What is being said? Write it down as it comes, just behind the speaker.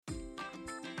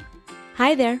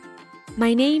Hi there,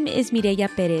 my name is Mireya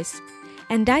Perez,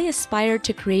 and I aspire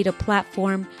to create a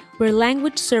platform where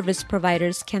language service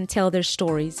providers can tell their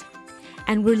stories,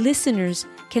 and where listeners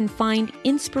can find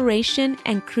inspiration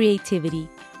and creativity.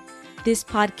 This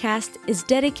podcast is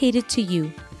dedicated to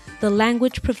you, the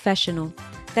language professional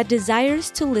that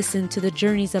desires to listen to the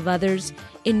journeys of others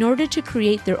in order to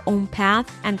create their own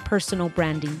path and personal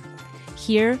branding.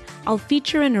 Here, I'll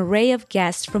feature an array of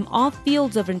guests from all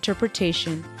fields of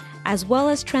interpretation, as well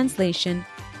as translation,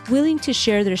 willing to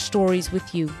share their stories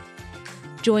with you.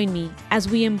 Join me as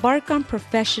we embark on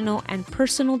professional and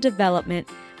personal development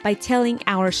by telling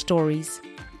our stories.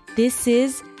 This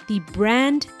is the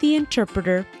Brand the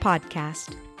Interpreter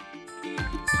podcast.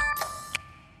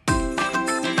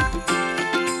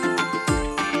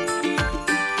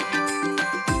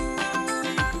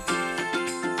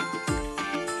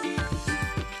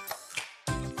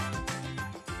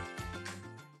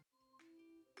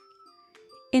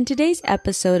 In today's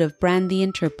episode of Brand the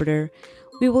Interpreter,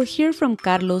 we will hear from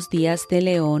Carlos Diaz de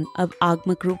Leon of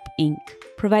AGMA Group, Inc.,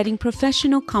 providing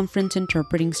professional conference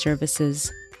interpreting services.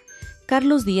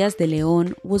 Carlos Diaz de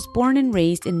Leon was born and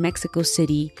raised in Mexico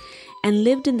City and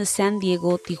lived in the San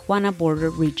Diego-Tijuana border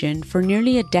region for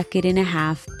nearly a decade and a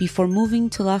half before moving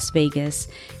to Las Vegas,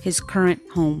 his current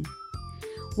home.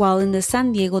 While in the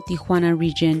San Diego-Tijuana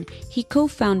region, he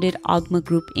co-founded AGMA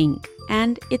Group, Inc.,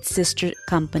 and its sister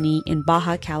company in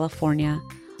Baja California,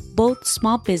 both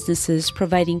small businesses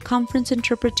providing conference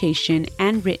interpretation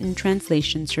and written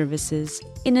translation services.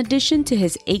 In addition to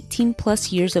his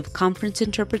 18-plus years of conference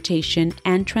interpretation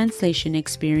and translation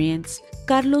experience,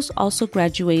 Carlos also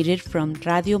graduated from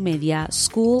Radio Media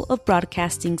School of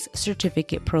Broadcasting's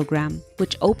certificate program,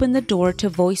 which opened the door to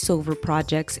voiceover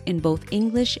projects in both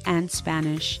English and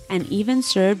Spanish, and even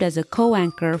served as a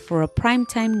co-anchor for a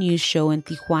primetime news show in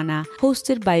Tijuana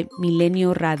hosted by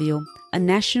Milenio Radio, a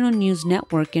national news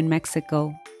network in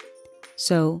Mexico.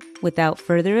 So, without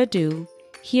further ado,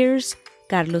 here's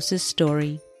Carlos's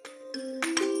story.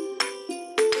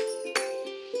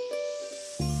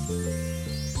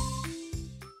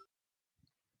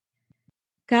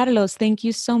 Carlos, thank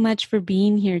you so much for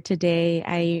being here today.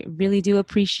 I really do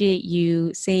appreciate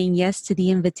you saying yes to the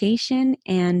invitation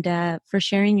and for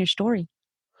sharing your story.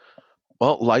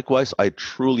 Well, likewise, I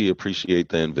truly appreciate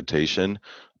the invitation.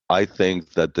 I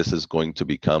think that this is going to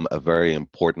become a very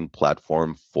important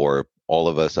platform for all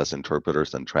of us as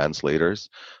interpreters and translators.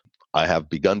 I have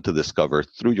begun to discover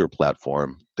through your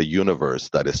platform the universe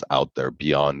that is out there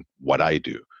beyond what I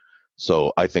do.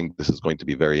 So I think this is going to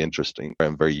be very interesting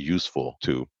and very useful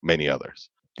to many others.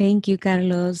 Thank you,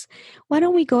 Carlos. Why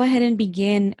don't we go ahead and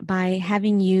begin by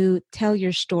having you tell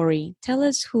your story? Tell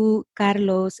us who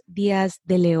Carlos Diaz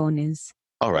de Leon is.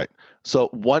 All right. So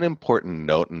one important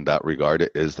note in that regard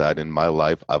is that in my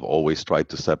life, I've always tried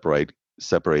to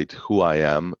separate who I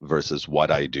am versus what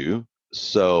I do.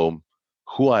 So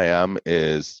who I am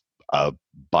is a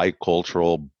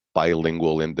bicultural,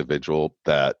 bilingual individual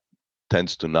that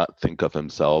tends to not think of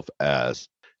himself as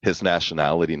his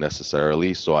nationality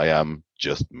necessarily. So I am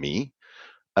just me.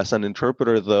 As an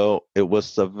interpreter, though, it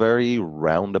was a very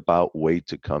roundabout way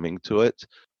to coming to it.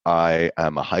 I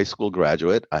am a high school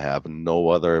graduate. I have no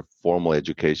other formal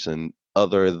education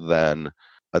other than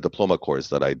a diploma course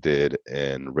that I did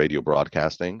in radio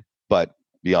broadcasting. But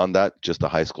beyond that, just a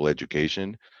high school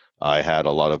education. I had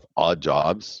a lot of odd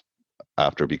jobs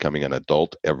after becoming an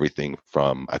adult, everything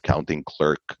from accounting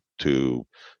clerk to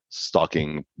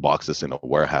stocking boxes in a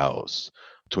warehouse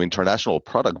to international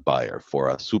product buyer for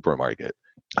a supermarket.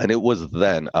 And it was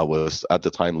then, I was at the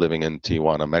time living in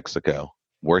Tijuana, Mexico,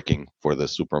 working for the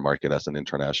supermarket as an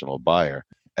international buyer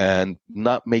and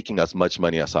not making as much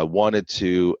money as I wanted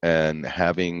to, and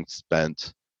having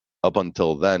spent up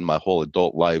until then my whole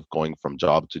adult life going from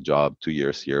job to job, 2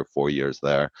 years here, 4 years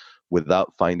there,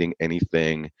 without finding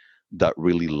anything that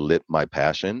really lit my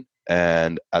passion.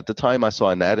 And at the time, I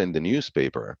saw an ad in the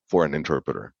newspaper for an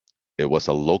interpreter. It was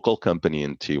a local company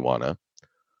in Tijuana,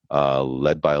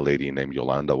 led by a lady named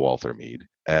Yolanda Walthermead.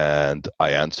 And I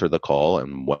answered the call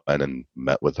and went and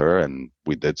met with her, and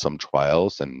we did some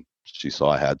trials, and she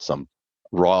saw I had some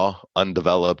raw,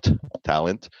 undeveloped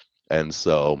talent. And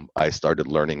so I started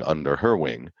learning under her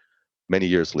wing. Many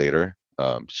years later,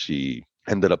 she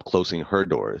ended up closing her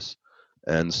doors.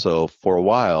 And so for a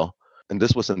while, and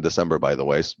this was in December, by the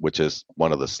way, which is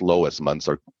one of the slowest months,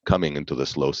 are coming into the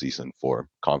slow season for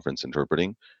conference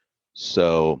interpreting.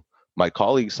 So my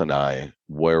colleagues and I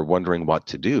were wondering what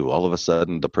to do. All of a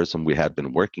sudden, the person we had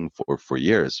been working for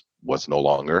years was no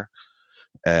longer.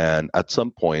 And at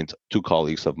some point, two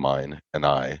colleagues of mine and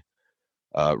I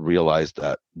realized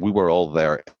that we were all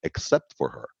there except for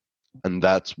her. And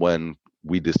that's when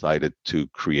we decided to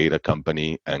create a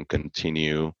company and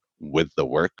continue with the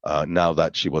work now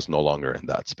that she was no longer in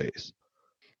that space.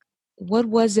 What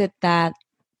was it that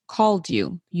called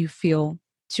you, you feel,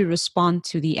 to respond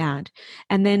to the ad?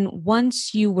 And then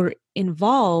once you were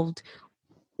involved,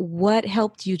 what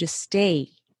helped you to stay?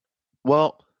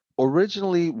 Well,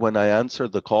 originally, when I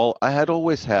answered the call, I had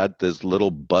always had this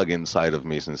little bug inside of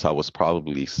me since I was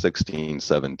probably 16,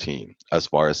 17, as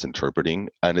far as interpreting.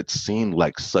 And it seemed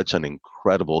like such an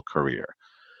incredible career.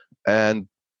 And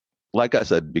like I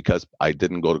said, because I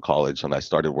didn't go to college and I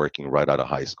started working right out of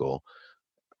high school,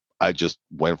 I just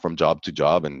went from job to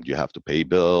job and you have to pay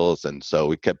bills. And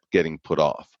so it kept getting put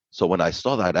off. So when I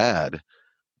saw that ad,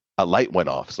 a light went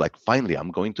off. It's like, finally, I'm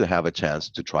going to have a chance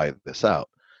to try this out.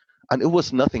 And it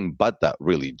was nothing but that,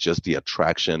 really, just the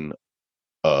attraction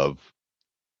of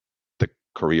the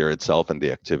career itself and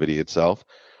the activity itself.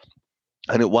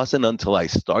 And it wasn't until I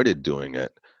started doing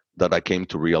it that I came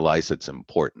to realize its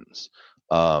importance.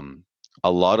 Um,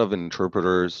 a lot of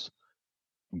interpreters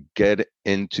get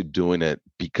into doing it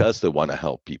because they want to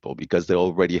help people, because they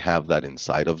already have that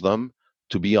inside of them.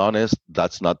 To be honest,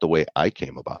 that's not the way I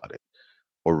came about it.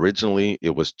 Originally,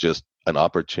 it was just an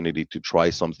opportunity to try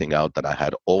something out that I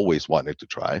had always wanted to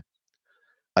try.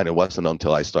 And it wasn't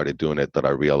until I started doing it that I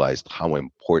realized how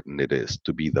important it is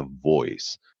to be the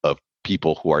voice of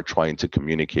people who are trying to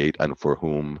communicate and for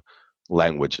whom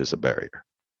language is a barrier.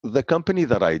 The company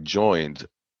that I joined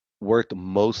worked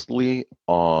mostly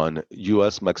on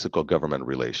US Mexico government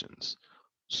relations.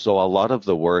 So a lot of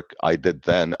the work I did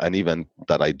then, and even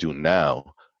that I do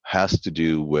now, has to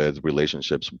do with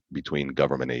relationships between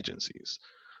government agencies.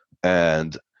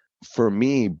 And for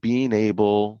me, being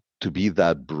able to be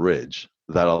that bridge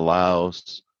that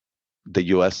allows the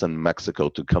US and Mexico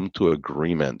to come to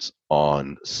agreements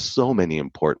on so many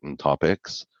important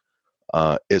topics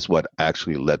is what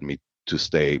actually led me to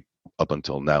stay up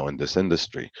until now in this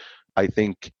industry. I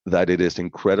think that it is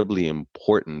incredibly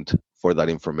important for that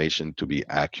information to be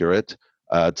accurate.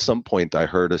 At some point, I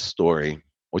heard a story,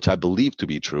 which I believe to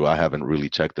be true. I haven't really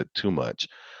checked it too much.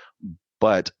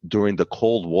 But during the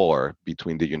Cold War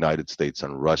between the United States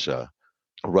and Russia,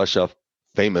 Russia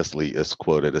famously is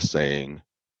quoted as saying,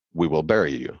 "We will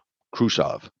bury you."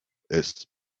 Khrushchev is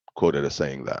quoted as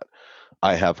saying that.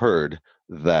 I have heard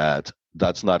that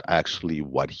that's not actually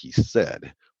what he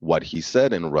said. What he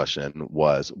said in Russian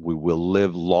was, "We will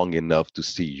live long enough to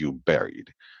see you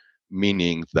buried,"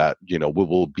 meaning that, we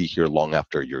will be here long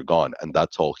after you're gone. And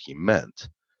that's all he meant.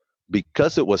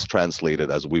 Because it was translated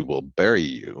as "we will bury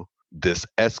you," this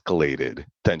escalated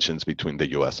tensions between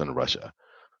the US and Russia.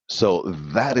 So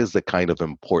that is the kind of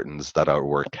importance that our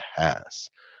work has.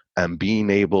 And being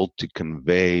able to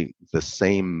convey the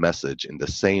same message in the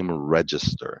same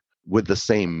register with the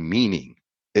same meaning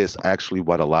is actually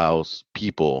what allows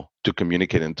people to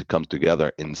communicate and to come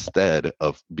together instead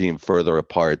of being further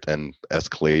apart and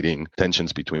escalating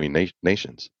tensions between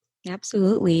nations.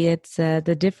 Absolutely. It's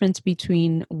the difference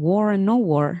between war and no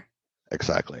war.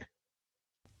 Exactly.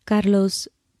 Carlos,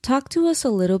 talk to us a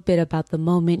little bit about the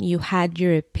moment you had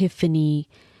your epiphany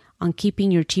on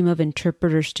keeping your team of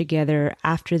interpreters together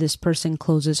after this person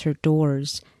closes her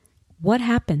doors. What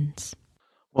happens?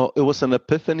 Well, it was an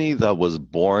epiphany that was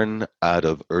born out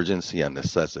of urgency and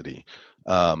necessity.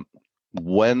 Um,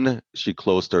 when she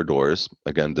closed her doors,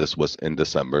 again, this was in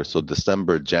December. So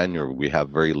December, January, we have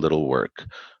very little work.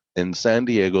 In San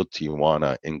Diego,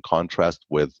 Tijuana, in contrast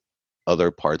with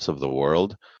other parts of the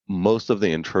world, most of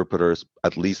the interpreters,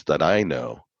 at least that I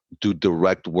know, do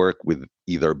direct work with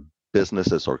either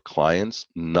businesses or clients,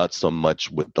 not so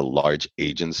much with the large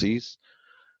agencies.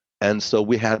 And so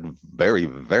we had very,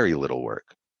 very little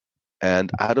work.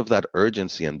 And out of that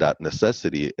urgency and that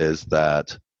necessity is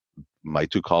that my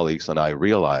two colleagues and I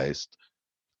realized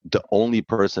the only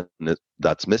person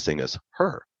that's missing is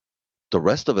her. The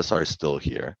rest of us are still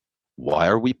here. Why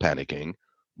are we panicking?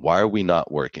 Why are we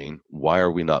not working? Why are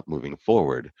we not moving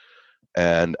forward?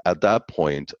 And at that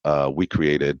point, we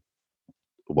created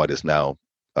what is now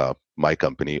my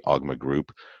company, Ogma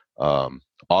Group.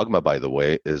 Ogma, by the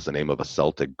way, is the name of a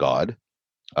Celtic god.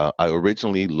 I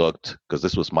originally looked, because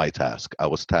this was my task, I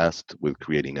was tasked with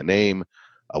creating a name,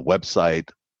 a website,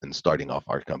 and starting off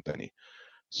our company.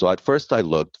 So at first I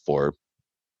looked for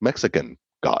Mexican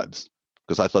gods,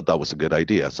 because I thought that was a good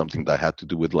idea, something that had to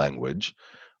do with language,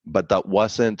 but that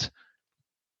wasn't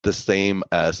the same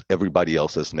as everybody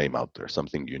else's name out there,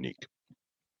 something unique.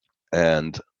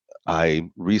 And I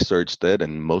researched it,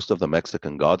 and most of the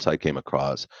Mexican gods I came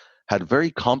across had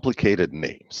very complicated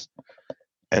names.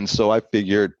 And so I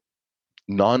figured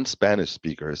non-Spanish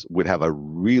speakers would have a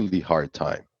really hard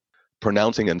time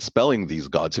pronouncing and spelling these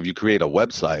gods, if you create a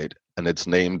website and it's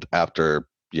named after,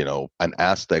 an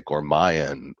Aztec or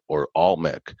Mayan or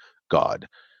Olmec god,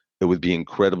 it would be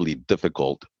incredibly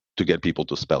difficult to get people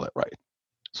to spell it right.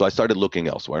 So I started looking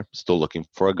elsewhere, still looking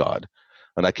for a god,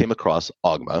 and I came across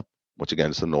Ogma, which again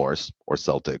is a Norse or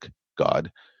Celtic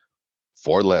god,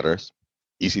 4 letters,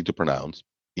 easy to pronounce,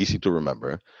 easy to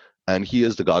remember, and he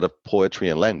is the god of poetry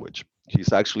and language.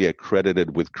 He's actually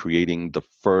accredited with creating the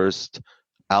first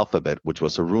alphabet, which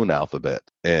was a rune alphabet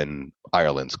in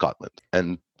Ireland, Scotland.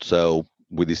 And so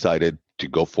we decided to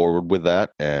go forward with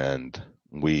that, and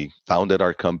we founded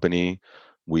our company.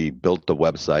 We built the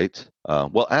website.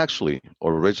 Actually,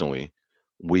 originally,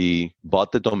 we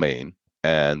bought the domain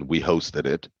and we hosted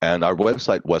it. And our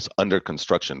website was under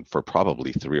construction for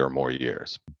probably 3 or more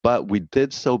years. But we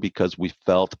did so because we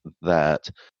felt that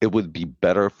it would be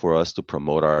better for us to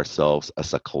promote ourselves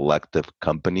as a collective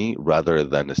company rather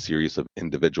than a series of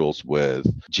individuals with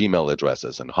Gmail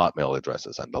addresses and Hotmail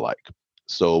addresses and the like.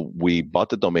 So we bought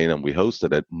the domain and we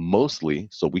hosted it mostly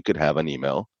so we could have an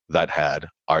email that had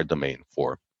our domain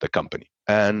for the company.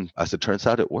 And as it turns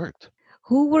out, it worked.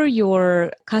 Who were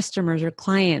your customers or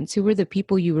clients? Who were the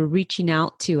people you were reaching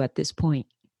out to at this point?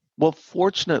 Well,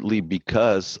 fortunately,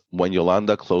 because when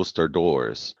Yolanda closed her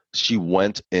doors, she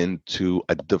went into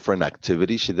a different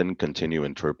activity. She didn't continue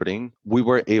interpreting. We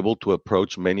were able to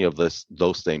approach many of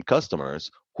those same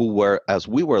customers who were, as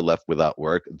we were left without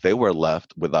work, they were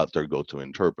left without their go-to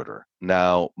interpreter.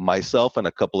 Now, myself and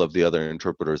a couple of the other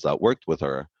interpreters that worked with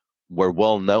her were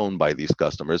well known by these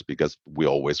customers because we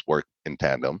always work in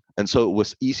tandem. And so it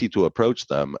was easy to approach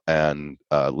them and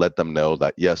let them know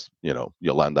that, yes,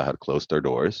 Yolanda had closed their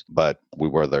doors, but we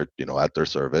were there, at their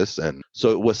service. And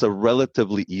so it was a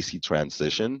relatively easy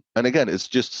transition. And again, it's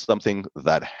just something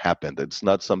that happened. It's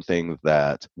not something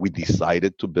that we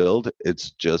decided to build.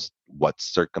 It's just what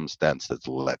circumstances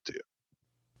led to.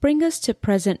 Bring us to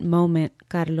present moment,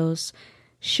 Carlos.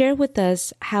 Share with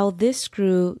us how this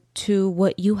grew to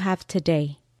what you have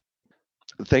today.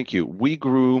 Thank you. We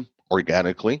grew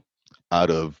organically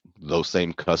out of those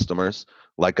same customers.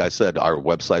 Like I said, our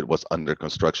website was under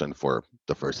construction for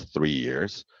the first 3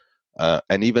 years.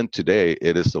 And even today,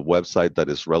 it is a website that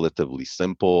is relatively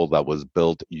simple, that was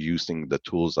built using the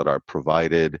tools that are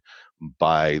provided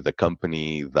by the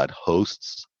company that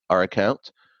hosts our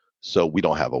account. So we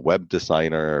don't have a web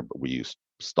designer, but we use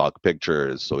stock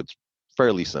pictures. So it's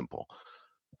fairly simple.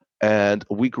 And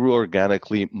we grew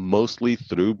organically mostly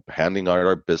through handing out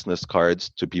our business cards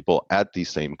to people at these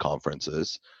same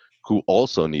conferences who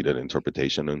also needed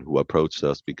interpretation and who approached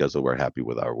us because they were happy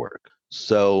with our work.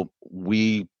 So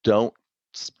we don't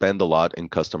spend a lot in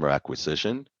customer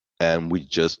acquisition, and we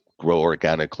just grow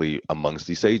organically amongst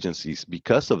these agencies.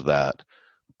 Because of that,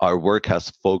 our work has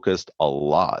focused a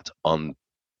lot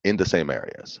in the same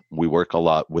areas. We work a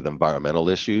lot with environmental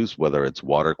issues, whether it's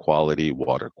water quality,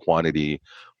 water quantity,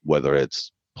 whether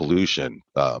it's pollution,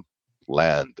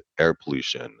 land, air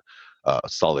pollution,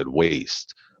 solid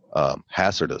waste,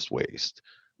 hazardous waste,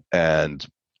 and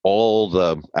all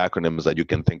the acronyms that you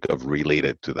can think of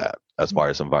related to that as far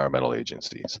as environmental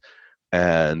agencies.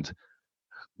 And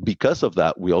because of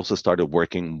that, we also started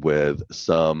working with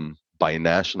some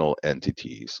binational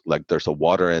entities. Like there's a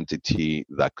water entity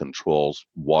that controls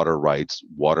water rights,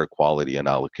 water quality, and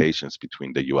allocations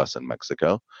between the US and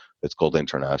Mexico. It's called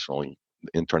International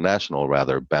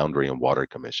Boundary and Water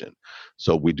Commission.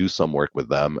 So we do some work with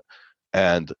them,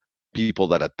 and people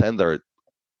that attend there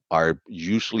are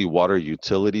usually water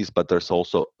utilities, but there's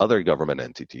also other government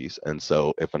entities. And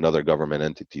so if another government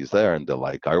entity is there and they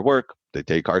like our work, they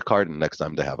take our card, and next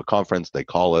time they have a conference, they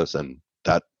call us, and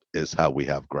that is how we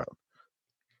have grown.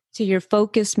 So your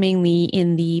focus mainly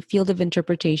in the field of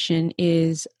interpretation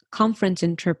is conference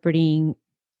interpreting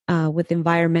with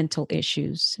environmental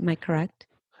issues. Am I correct?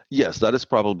 Yes, that is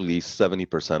probably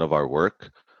 70% of our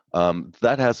work.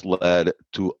 That has led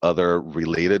to other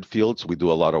related fields. We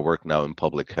do a lot of work now in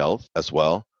public health as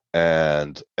well,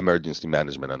 and emergency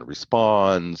management and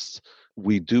response.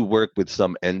 We do work with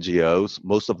some NGOs,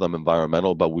 most of them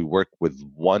environmental, but we work with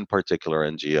one particular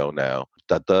NGO now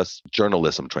that does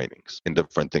journalism trainings in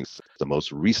different things. The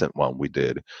most recent one we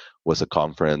did was a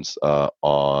conference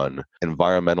on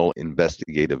environmental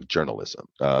investigative journalism.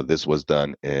 This was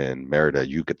done in Mérida,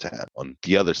 Yucatan, on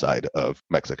the other side of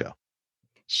Mexico.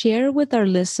 Share with our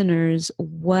listeners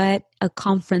what a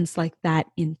conference like that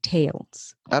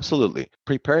entails. Absolutely.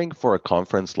 Preparing for a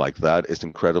conference like that is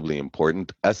incredibly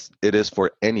important, as it is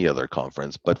for any other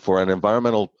conference. But for an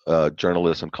environmental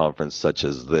journalism conference such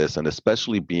as this, and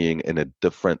especially being in a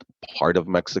different part of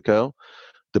Mexico,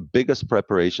 the biggest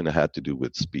preparation had to do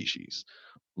with species.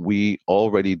 we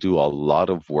already do a lot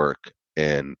of work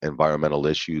in environmental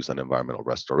issues and environmental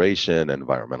restoration,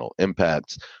 environmental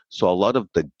impacts. So a lot of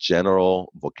the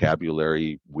general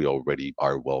vocabulary we already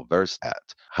are well versed at.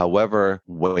 However,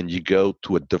 when you go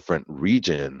to a different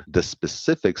region, the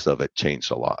specifics of it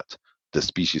change a lot. The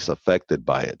species affected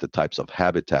by it, the types of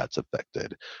habitats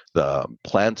affected, the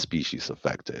plant species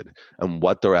affected, and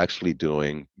what they're actually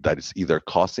doing that is either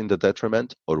causing the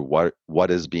detriment or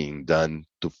what is being done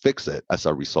to fix it as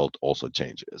a result also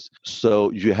changes.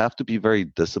 So you have to be very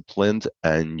disciplined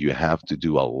and you have to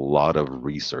do a lot of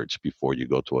research before you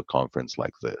go to a conference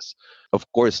like this. Of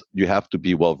course, you have to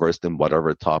be well versed in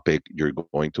whatever topic you're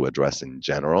going to address in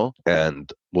general.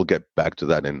 And we'll get back to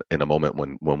that in a moment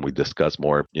when we discuss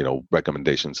more,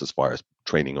 recommendations as far as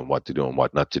training and what to do and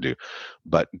what not to do.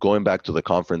 But going back to the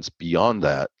conference beyond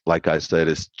that, like I said,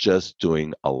 is just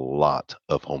doing a lot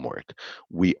of homework.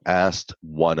 We asked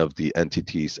one of the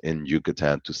entities in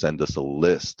Yucatan to send us a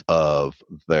list of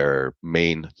their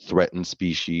main threatened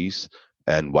species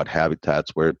and what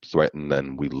habitats were threatened.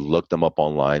 And we looked them up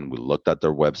online. We looked at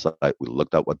their website. We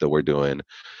looked at what they were doing.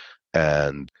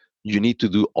 And you need to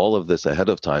do all of this ahead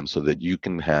of time so that you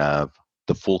can have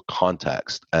the full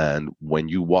context. And when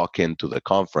you walk into the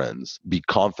conference, be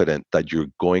confident that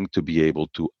you're going to be able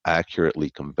to accurately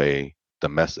convey the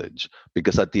message.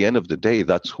 Because at the end of the day,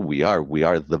 that's who we are. We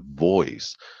are the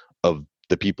voice of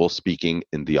the people speaking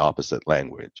in the opposite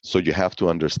language. So you have to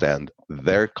understand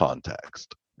their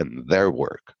context and their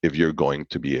work if you're going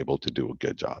to be able to do a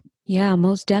good job. Yeah,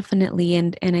 most definitely.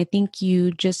 And I think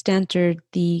you just answered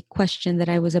the question that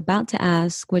I was about to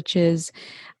ask, which is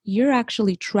you're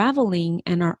actually traveling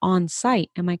and are on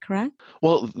site. Am I correct?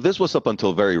 Well, this was up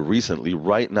until very recently.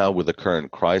 Right now, with the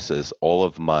current crisis, all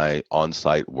of my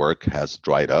on-site work has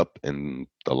dried up in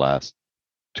the last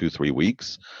 2-3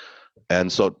 weeks.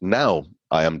 And so now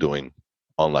I am doing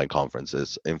online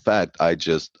conferences. In fact, I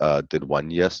just did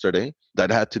one yesterday that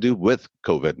had to do with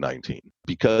COVID-19.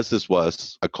 Because this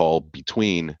was a call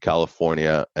between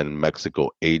California and Mexico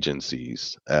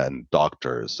agencies and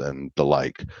doctors and the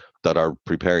like that are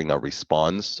preparing a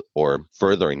response or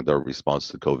furthering their response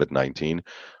to COVID-19,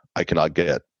 I cannot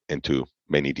get into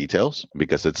many details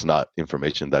because it's not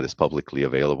information that is publicly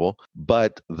available.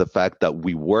 But the fact that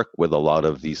we work with a lot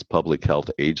of these public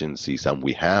health agencies, and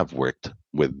we have worked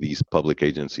with these public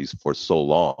agencies for so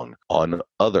long on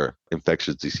other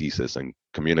infectious diseases and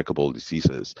communicable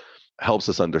diseases, helps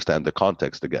us understand the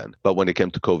context again. But when it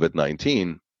came to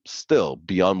COVID-19, still,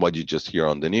 beyond what you just hear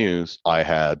on the news, I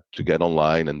had to get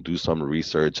online and do some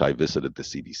research. I visited the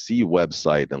CDC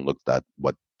website and looked at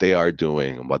what they are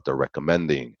doing and what they're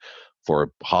recommending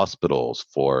for hospitals,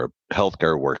 for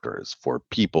healthcare workers, for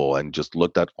people, and just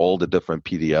looked at all the different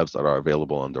PDFs that are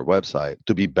available on their website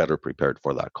to be better prepared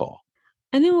for that call.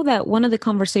 I know that one of the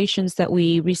conversations that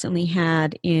we recently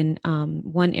had in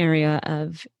one area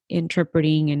of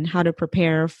interpreting and how to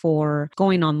prepare for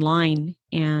going online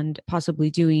and possibly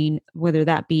doing, whether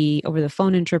that be over the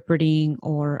phone interpreting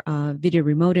or video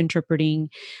remote interpreting,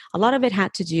 a lot of it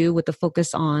had to do with the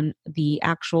focus on the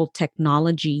actual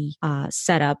technology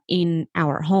setup in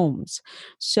our homes.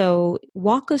 So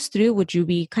walk us through, would you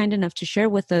be kind enough to share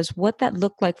with us what that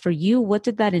looked like for you? What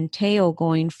did that entail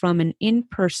going from an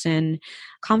in-person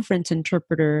conference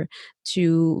interpreter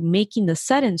to making the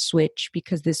sudden switch,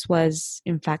 because this was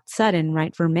in fact sudden,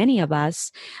 right? For many of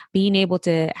us, being able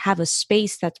to have a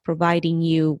space that's providing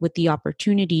you with the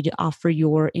opportunity to offer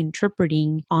your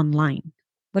interpreting online.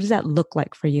 What does that look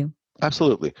like for you?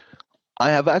 Absolutely. I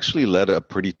have actually led a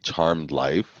pretty charmed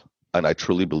life, and I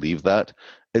truly believe that.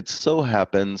 It so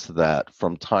happens that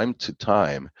from time to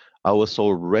time, I was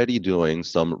already doing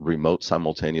some remote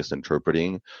simultaneous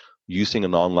interpreting using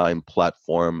an online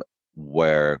platform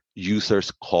where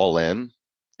users call in.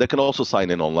 They can also sign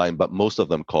in online, but most of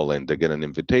them call in. They get an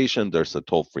invitation, there's a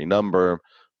toll-free number,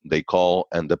 they call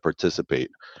and they participate.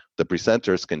 The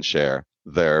presenters can share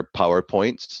their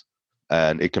PowerPoints,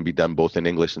 and it can be done both in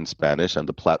English and Spanish, and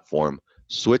the platform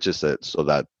switches it so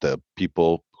that the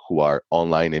people who are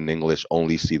online in English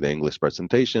only see the English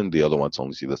presentation, the other ones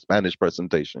only see the Spanish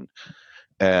presentation.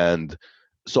 And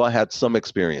so I had some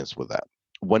experience with that.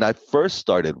 When I first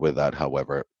started with that,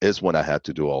 however, is when I had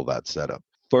to do all that setup.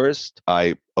 First,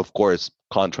 I, of course,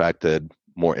 contracted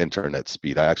more internet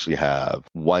speed. I actually have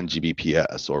 1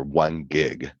 Gbps or 1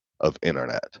 gig of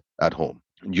internet at home.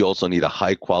 You also need a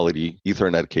high quality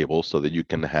Ethernet cable so that you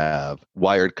can have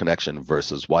wired connection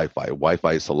versus Wi-Fi.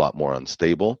 Wi-Fi is a lot more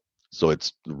unstable, so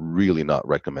it's really not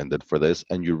recommended for this,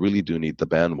 and you really do need the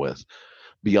bandwidth.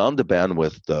 Beyond the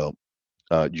bandwidth, though,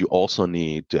 you also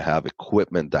need to have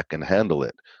equipment that can handle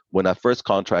it. When I first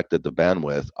contracted the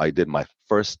bandwidth, I did my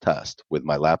first test with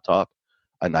my laptop,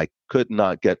 and I could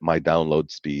not get my download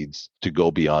speeds to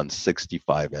go beyond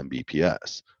 65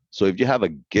 Mbps. So if you have a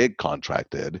gig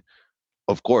contracted,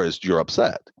 of course, you're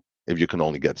upset if you can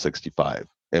only get 65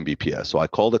 Mbps. So I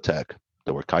called a tech.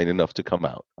 They were kind enough to come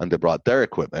out, and they brought their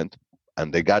equipment,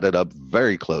 and they got it up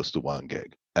very close to 1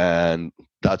 gig. And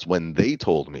that's when they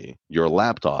told me, your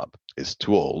laptop is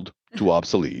too old, too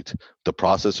obsolete. The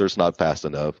processor's not fast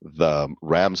enough. The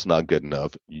RAM's not good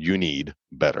enough. You need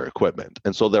better equipment.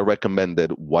 And so they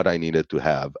recommended what I needed to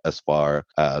have as far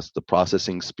as the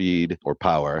processing speed or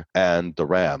power and the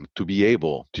RAM to be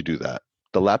able to do that.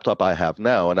 The laptop I have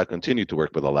now, and I continue to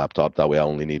work with a laptop, that way I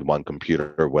only need one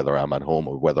computer, whether I'm at home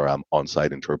or whether I'm on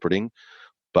site interpreting.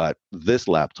 But this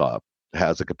laptop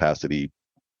has a capacity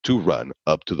to run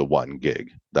up to the 1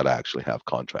 gig that I actually have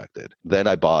contracted. Then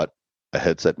I bought a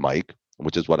headset mic,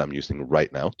 which is what I'm using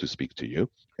right now to speak to you.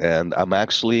 And I'm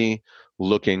actually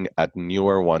looking at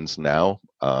newer ones now.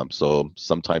 So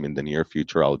sometime in the near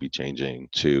future, I'll be changing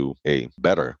to a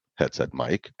better headset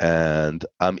mic. And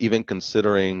I'm even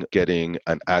considering getting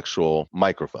an actual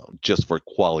microphone just for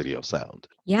quality of sound.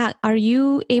 Yeah. Are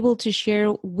you able to share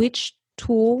which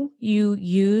tool you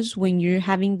use when you're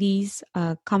having these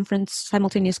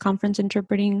simultaneous conference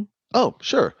interpreting? Oh,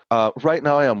 sure. Right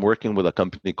now I am working with a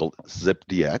company called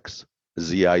ZipDX,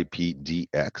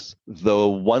 ZIPDX. The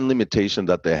one limitation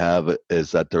that they have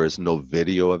is that there is no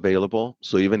video available.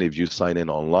 So even if you sign in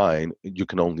online, you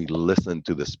can only listen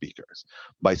to the speakers.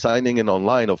 By signing in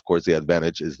online, of course, the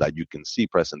advantage is that you can see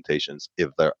presentations if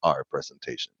there are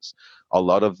presentations. A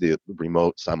lot of the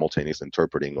remote simultaneous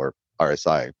interpreting, or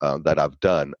RSI, that I've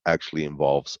done actually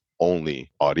involves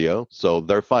only audio. So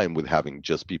they're fine with having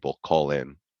just people call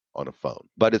in on a phone.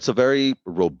 But it's a very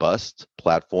robust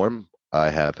platform. I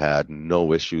have had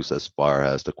no issues as far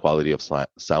as the quality of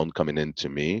sound coming into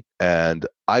me. And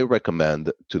I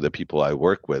recommend to the people I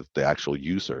work with, the actual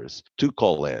users, to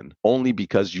call in, only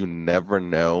because you never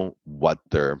know what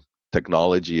their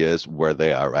technology is, where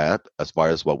they are at, as far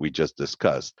as what we just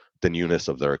discussed, the newness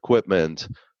of their equipment,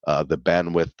 the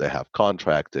bandwidth they have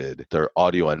contracted, their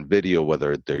audio and video,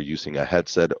 whether they're using a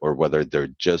headset or whether they're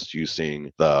just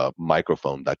using the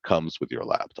microphone that comes with your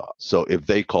laptop. So if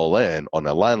they call in on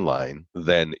a landline,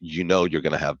 then you know you're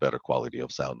going to have better quality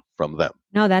of sound from them.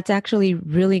 No, that's actually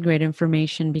really great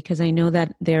information, because I know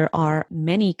that there are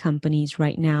many companies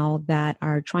right now that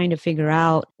are trying to figure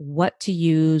out what to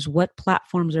use, what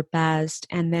platforms are best.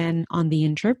 And then on the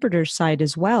interpreter side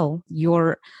as well,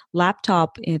 your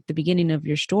laptop at the beginning of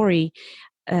your story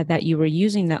that you were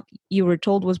using, that you were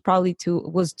told was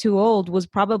too old, was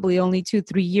probably only 2-3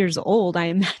 years old, I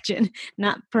imagine.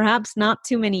 Perhaps not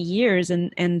too many years.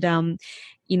 And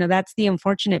that's the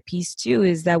unfortunate piece too,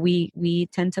 is that we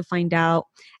tend to find out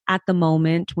at the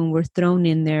moment when we're thrown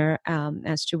in there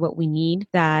as to what we need,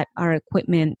 that our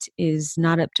equipment is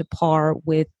not up to par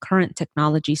with current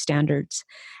technology standards.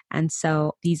 And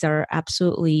so these are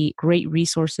absolutely great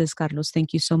resources. Carlos,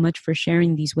 thank you so much for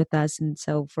sharing these with us. And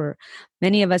so for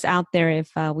many of us out there,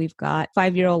 if we've got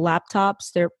 5-year-old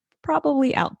laptops, they're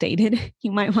probably outdated.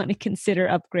 You might want to consider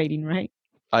upgrading, right?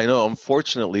 I know,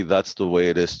 unfortunately, that's the way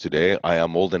it is today. I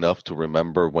am old enough to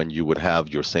remember when you would have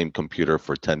your same computer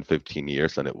for 10, 15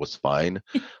 years and it was fine.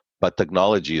 But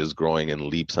technology is growing in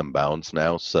leaps and bounds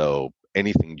now. So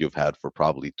anything you've had for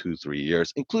probably 2-3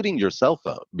 years, including your cell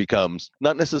phone, becomes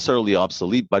not necessarily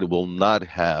obsolete, but it will not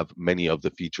have many of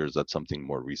the features that something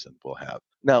more recent will have.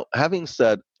 Now, having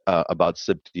said about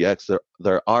ZipDX,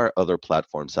 there are other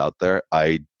platforms out there.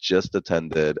 I just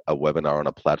attended a webinar on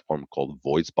a platform called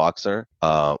VoiceBoxer,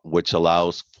 which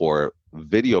allows for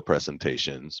video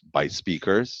presentations by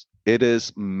speakers. It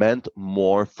is meant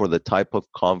more for the type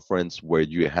of conference where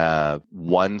you have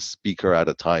one speaker at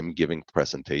a time giving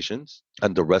presentations,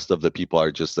 and the rest of the people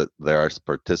are just there as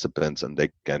participants, and they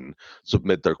can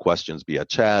submit their questions via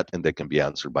chat and they can be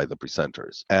answered by the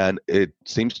presenters. And it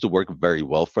seems to work very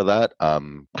well for that.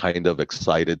 I'm kind of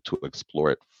excited to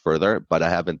explore it further, but I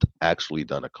haven't actually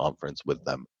done a conference with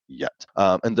them yet.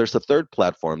 And there's a third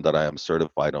platform that I am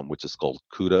certified on, which is called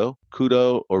Kudo.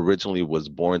 Kudo originally was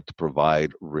born to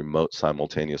provide remote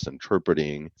simultaneous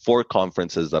interpreting for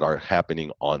conferences that are happening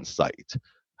on site.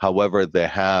 However, they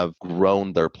have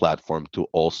grown their platform to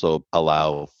also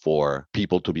allow for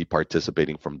people to be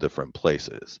participating from different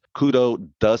places. Kudo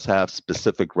does have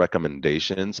specific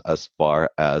recommendations as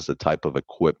far as the type of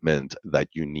equipment that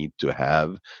you need to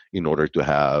have in order to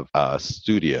have a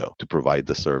studio to provide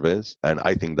the service. And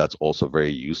I think that's also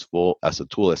very useful as a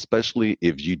tool, especially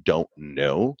if you don't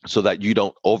know, so that you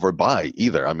don't overbuy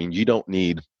either. I mean, you don't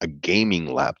need a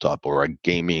gaming laptop or a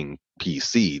gaming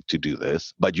PC to do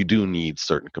this, but you do need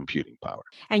certain computing power.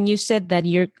 And you said that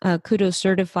you're Kudo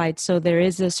certified, so there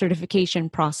is a certification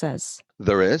process.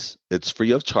 There is. It's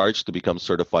free of charge to become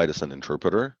certified as an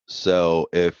interpreter. So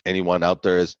if anyone out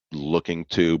there is looking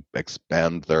to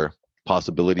expand their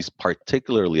possibilities,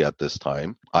 particularly at this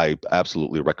time, I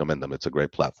absolutely recommend them. It's a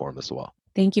great platform as well.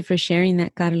 Thank you for sharing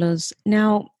that, Carlos.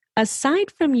 Now, aside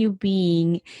from you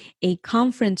being a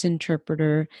conference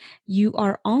interpreter, you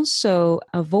are also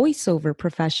a voiceover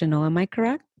professional. Am I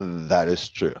correct? That is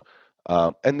true.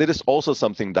 And it is also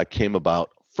something that came about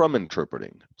from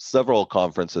interpreting. Several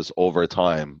conferences over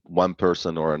time, one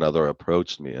person or another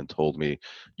approached me and told me,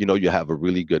 you have a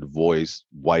really good voice.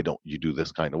 Why don't you do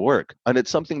this kind of work? And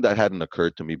it's something that hadn't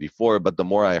occurred to me before, but the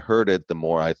more I heard it, the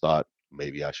more I thought,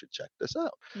 maybe I should check this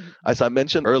out. Mm-hmm. As I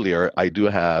mentioned earlier, I do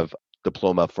have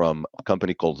diploma from a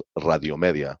company called Radio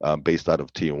Media, based out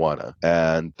of Tijuana,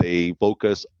 and they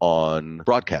focus on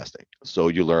broadcasting. So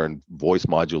you learn voice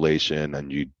modulation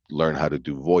and you learn how to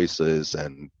do voices,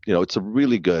 and it's a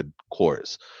really good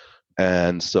course.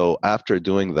 And so after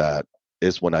doing that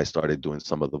is when I started doing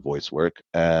some of the voice work,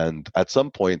 and at some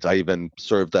point I even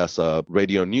served as a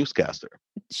radio newscaster.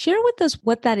 Share with us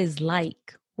what that is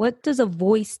like. What does a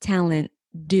voice talent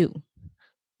do?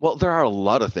 Well, there are a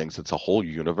lot of things. It's a whole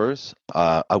universe.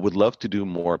 I would love to do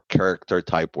more character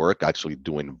type work, actually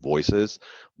doing voices.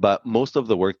 But most of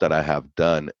the work that I have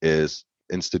done is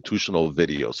institutional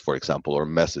videos, for example, or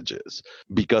messages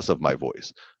because of my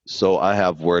voice. So I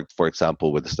have worked, for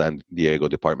example, with the San Diego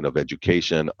Department of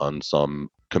Education on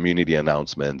some community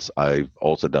announcements. I've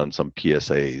also done some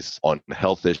PSAs on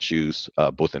health issues,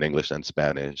 both in English and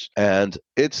Spanish. And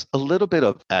it's a little bit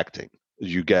of acting.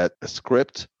 You get a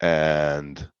script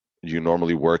and you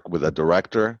normally work with a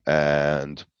director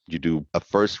and you do a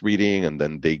first reading, and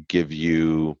then they give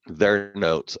you their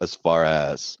notes as far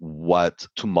as what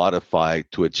to modify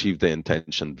to achieve the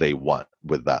intention they want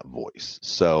with that voice.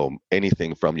 So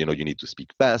anything from, you need to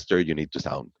speak faster, you need to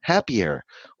sound happier,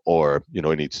 or,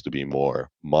 it needs to be more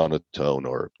monotone,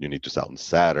 or you need to sound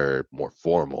sadder, more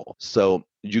formal. So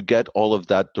you get all of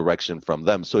that direction from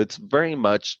them. So it's very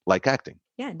much like acting.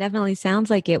 Yeah, it definitely sounds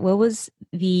like it. What was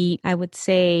the, I would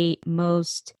say,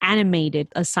 most animated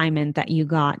assignment that you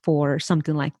got for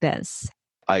something like this?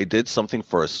 I did something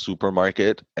for a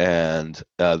supermarket, and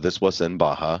this was in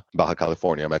Baja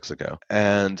California, Mexico.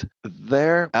 And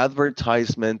their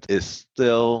advertisement is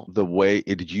still the way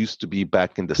it used to be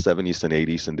back in the 70s and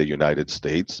 80s in the United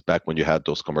States, back when you had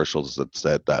those commercials that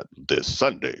said that this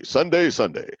Sunday.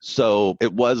 So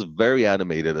it was very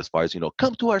animated as far as,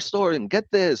 come to our store and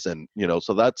get this. And,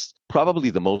 so that's probably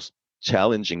the most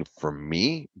challenging for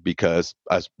me, because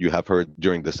as you have heard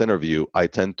during this interview, I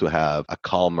tend to have a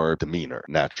calmer demeanor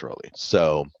naturally.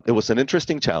 So it was an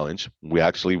interesting challenge. We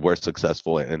actually were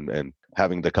successful in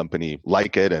having the company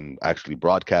like it and actually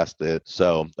broadcast it.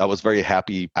 So I was very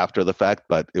happy after the fact,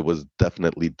 but it was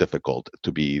definitely difficult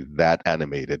to be that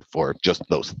animated for just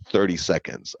those 30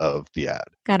 seconds of the ad.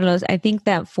 Carlos, I think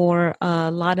that for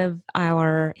a lot of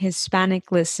our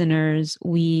Hispanic listeners,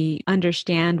 we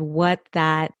understand what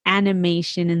that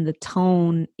animation and the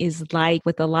tone is like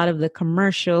with a lot of the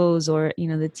commercials or,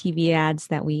 the TV ads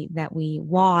that we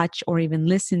watch or even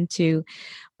listen to.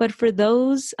 But for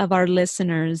those of our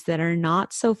listeners that are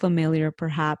not so familiar,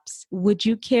 perhaps, would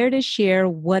you care to share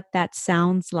what that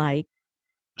sounds like?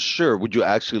 Sure. Would you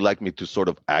actually like me to sort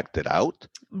of act it out?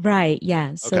 Right.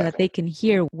 Yeah. So that they can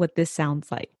hear what this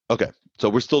sounds like. Okay. So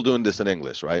we're still doing this in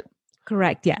English, right?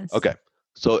 Correct. Yes. Okay.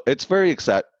 So it's very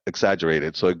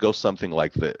exaggerated. So it goes something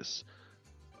like this.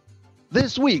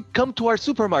 This week, come to our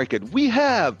supermarket. We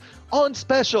have on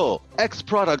special X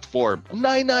product for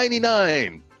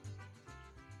 $9.99.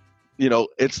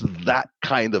 It's that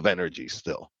kind of energy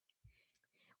still.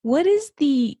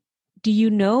 Do you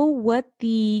know what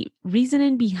the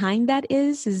reasoning behind that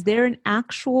is? Is there an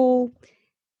actual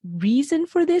reason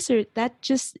for this, or that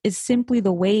just is simply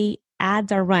the way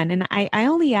ads are run? And I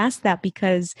only ask that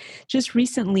because just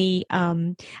recently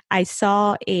I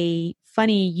saw a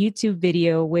funny YouTube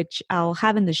video, which I'll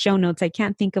have in the show notes. I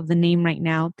can't think of the name right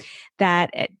now, that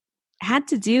had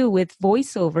to do with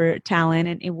voiceover talent.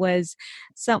 And it was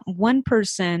one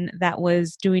person that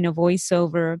was doing a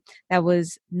voiceover that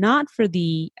was not for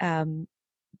the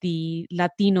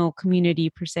Latino community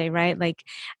per se, right?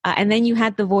 And then you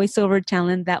had the voiceover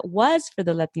talent that was for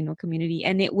the Latino community.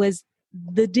 And it was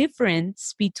the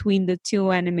difference between the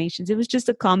two animations. It was just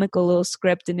a comical little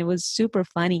script and it was super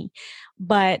funny.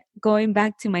 But going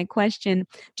back to my question,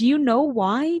 do you know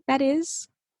why that is?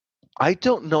 I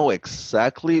don't know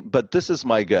exactly, but this is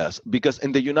my guess. Because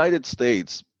in the United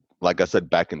States, like I said,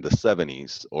 back in the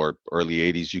 70s or early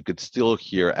 80s, you could still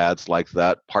hear ads like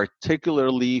that,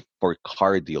 particularly for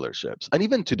car dealerships. And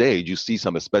even today, you see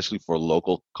some, especially for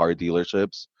local car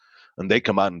dealerships, and they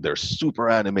come out and they're super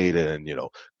animated and,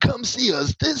 come see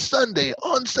us this Sunday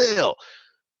on sale.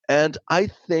 And I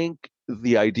think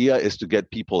the idea is to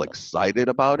get people excited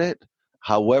about it.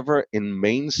 However, in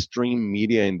mainstream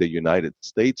media in the United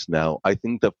States now, I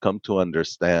think they've come to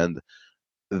understand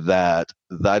that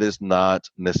that is not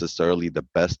necessarily the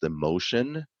best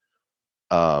emotion.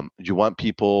 You want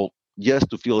people, yes,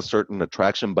 to feel a certain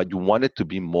attraction, but you want it to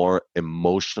be more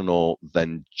emotional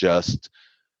than just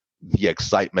the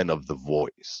excitement of the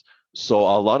voice. So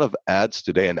a lot of ads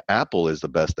today, and Apple is the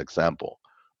best example.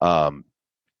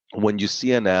 When you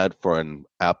see an ad for an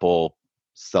Apple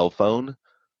cell phone,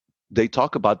 they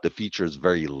talk about the features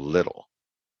very little.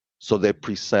 So they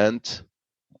present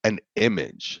an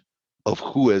image of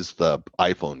who is the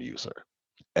iPhone user.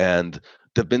 And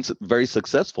they've been very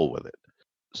successful with it.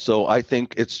 So I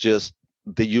think it's just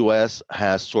the US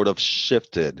has sort of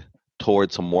shifted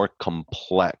towards a more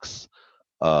complex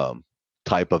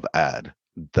type of ad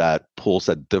that pulls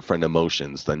at different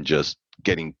emotions than just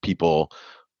getting people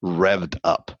revved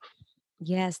up.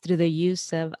 Yes, through the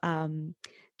use of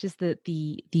just the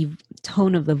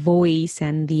tone of the voice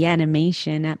and the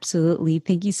animation. Absolutely.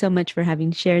 Thank you so much for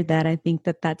having shared that. I think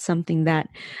that that's something that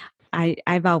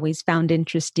I've always found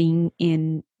interesting,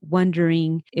 in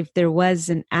wondering if there was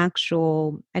an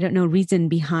actual, I don't know, reason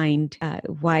behind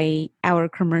why our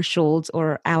commercials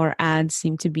or our ads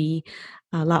seem to be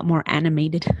a lot more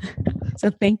animated. So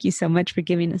thank you so much for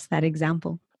giving us that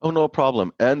example. Oh, no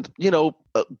problem. And,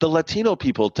 the Latino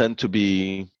people tend to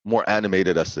be more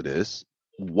animated as it is.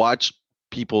 Watch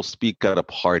people speak at a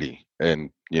party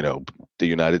in, the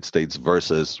United States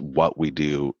versus what we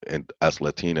do as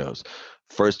Latinos.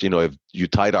 First, if you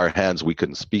tied our hands, we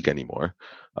couldn't speak anymore.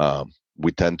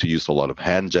 We tend to use a lot of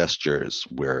hand gestures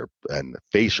and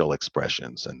facial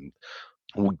expressions, and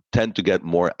we tend to get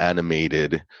more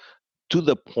animated to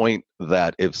the point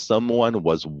that if someone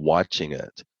was watching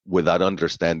it without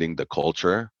understanding the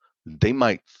culture, they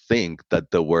might think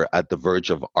that they were at the verge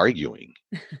of arguing.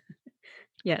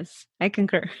 Yes, I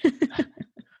concur.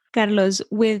 Carlos,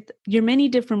 with your many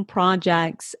different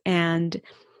projects and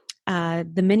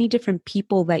the many different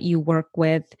people that you work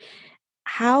with,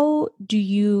 how do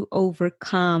you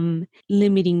overcome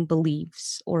limiting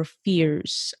beliefs or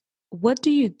fears? What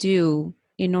do you do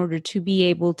in order to be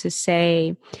able to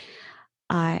say,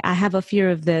 I have a fear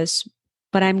of this,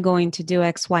 but I'm going to do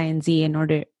X, Y, and Z in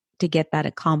order to get that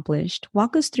accomplished?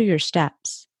 Walk us through your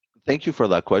steps. Thank you for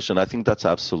that question. I think that's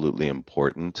absolutely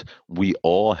important. We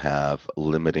all have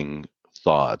limiting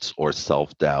thoughts or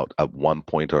self doubt at one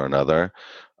point or another.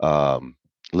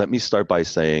 Let me start by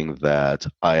saying that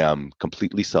I am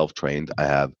completely self trained. I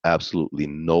have absolutely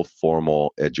no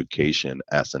formal education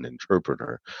as an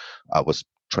interpreter. I was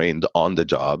trained on the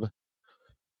job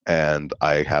and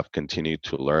I have continued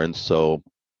to learn. So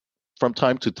from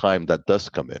time to time, that does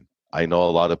come in. I know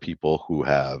a lot of people who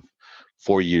have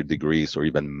 4-year degrees or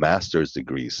even master's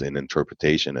degrees in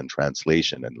interpretation and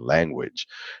translation and language.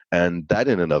 And that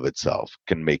in and of itself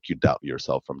can make you doubt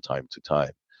yourself from time to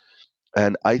time.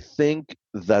 And I think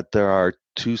that there are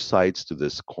two sides to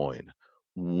this coin.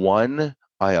 One,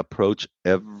 I approach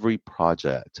every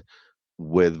project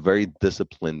with very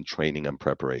disciplined training and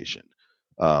preparation.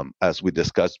 As we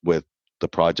discussed with the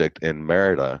project in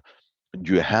Merida,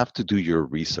 you have to do your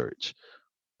research.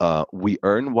 We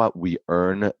earn what we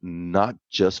earn not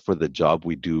just for the job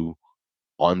we do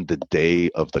on the day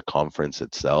of the conference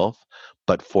itself,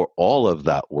 but for all of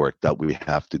that work that we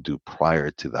have to do prior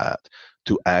to that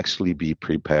to actually be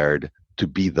prepared to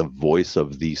be the voice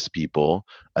of these people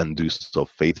and do so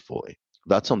faithfully.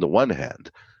 That's on the one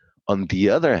hand. On the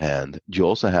other hand, you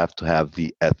also have to have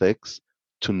the ethics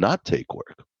to not take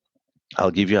work.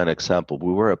 I'll give you an example.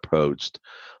 We were approached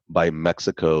by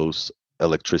Mexico's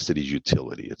electricity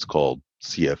utility. It's called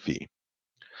CFE.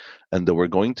 And they were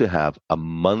going to have a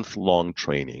month-long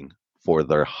training for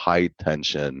their high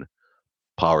tension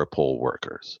power pole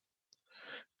workers.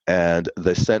 And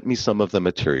they sent me some of the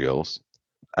materials,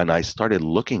 and I started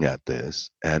looking at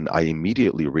this, and I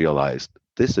immediately realized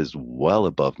this is well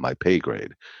above my pay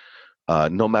grade.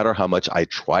 No matter how much I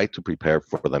try to prepare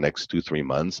for the next 2-3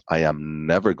 months, I am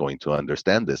never going to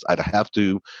understand this. I'd have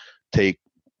to take,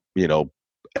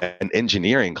 an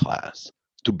engineering class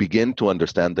to begin to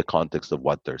understand the context of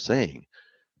what they're saying.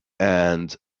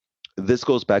 And this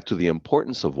goes back to the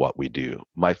importance of what we do.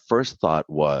 My first thought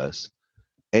was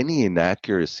any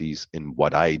inaccuracies in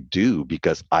what I do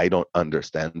because I don't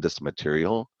understand this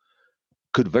material,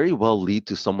 could very well lead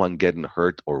to someone getting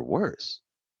hurt or worse.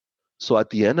 So at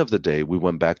the end of the day, we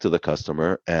went back to the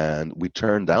customer and we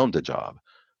turned down the job.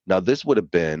 Now, this would have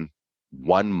been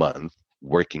 1 month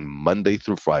working Monday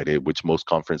through Friday, which most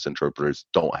conference interpreters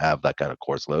don't have that kind of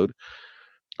course load.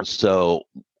 So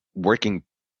working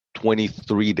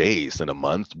 23 days in a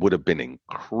month would have been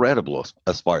incredible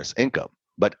as far as income.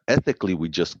 But ethically, we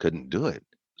just couldn't do it.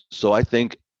 So I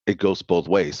think it goes both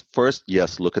ways. First,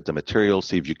 yes, look at the material,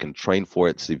 see if you can train for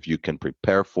it, see if you can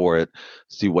prepare for it,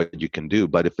 see what you can do.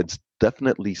 But if it's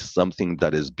definitely something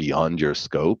that is beyond your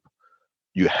scope,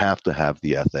 you have to have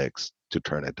the ethics to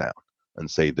turn it down and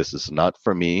say, this is not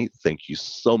for me. Thank you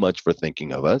so much for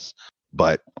thinking of us,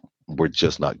 but we're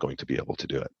just not going to be able to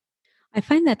do it. I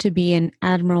find that to be an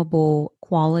admirable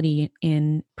quality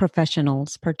in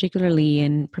professionals, particularly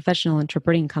in professional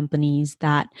interpreting companies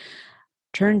that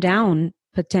turn down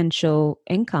potential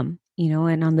income,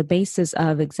 and on the basis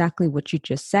of exactly what you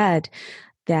just said,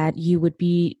 that you would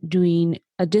be doing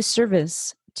a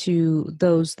disservice to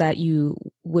those that you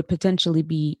would potentially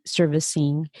be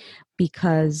servicing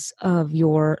because of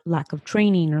your lack of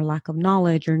training or lack of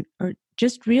knowledge, or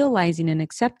just realizing and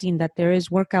accepting that there is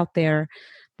work out there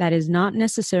that is not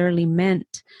necessarily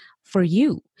meant for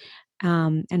you.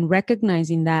 And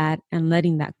recognizing that and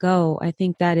letting that go, I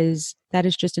think that is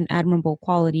just an admirable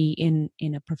quality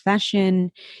in a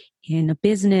profession, in a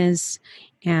business,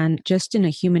 and just in a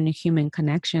human to human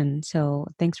connection. So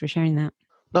thanks for sharing that.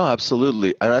 No,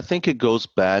 absolutely. And I think it goes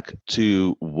back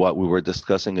to what we were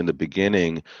discussing in the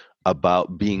beginning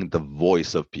about being the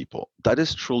voice of people. That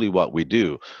is truly what we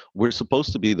do. We're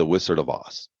supposed to be the Wizard of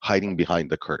Oz, hiding behind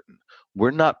the curtain.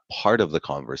 We're not part of the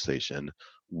conversation.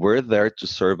 We're there to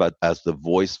serve as the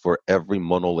voice for every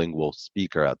monolingual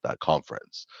speaker at that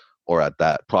conference or at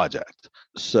that project.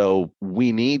 So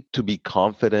we need to be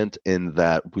confident in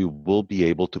that we will be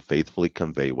able to faithfully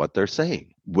convey what they're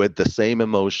saying with the same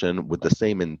emotion, with the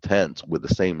same intent, with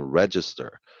the same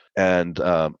register. And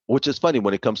which is funny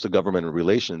when it comes to government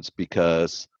relations,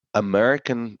 because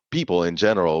American people in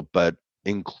general, but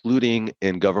including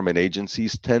in government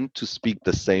agencies, tend to speak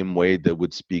the same way they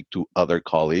would speak to other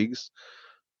colleagues.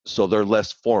 So they're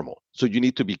less formal. So you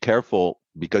need to be careful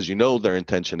because you know their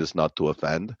intention is not to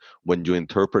offend when you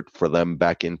interpret for them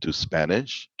back into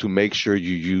Spanish, to make sure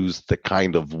you use the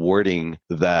kind of wording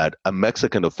that a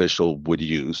Mexican official would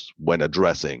use when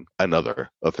addressing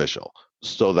another official,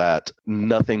 so that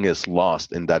nothing is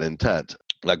lost in that intent.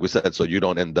 Like we said, so you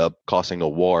don't end up causing a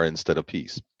war instead of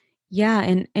peace. Yeah,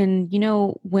 and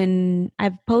when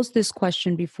I've posed this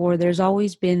question before, there's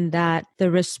always been that the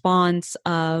response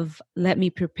of let me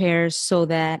prepare so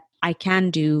that I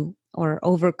can do or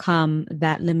overcome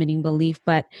that limiting belief.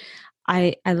 But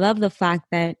I love the fact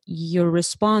that your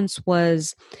response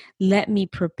was let me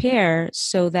prepare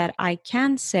so that I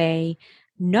can say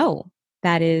no.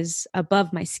 That is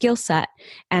above my skill set.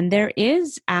 And there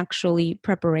is actually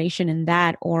preparation in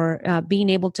that, or being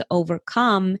able to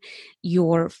overcome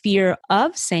your fear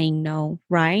of saying no,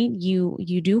 right? You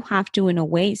do have to, in a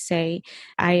way, say,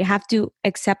 I have to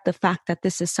accept the fact that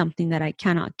this is something that I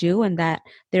cannot do, and that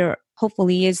there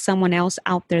hopefully is someone else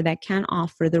out there that can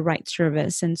offer the right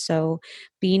service. And so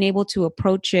being able to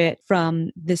approach it from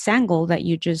this angle that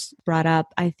you just brought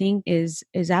up, I think is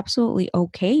absolutely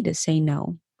okay to say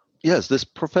no. Yes, this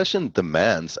profession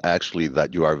demands actually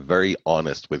that you are very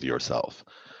honest with yourself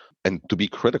and to be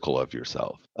critical of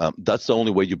yourself. That's the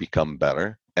only way you become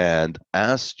better. And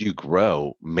as you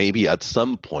grow, maybe at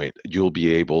some point you'll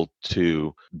be able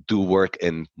to do work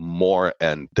in more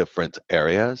and different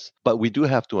areas. But we do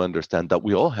have to understand that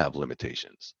we all have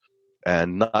limitations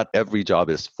and not every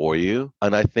job is for you.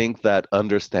 And I think that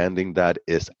understanding that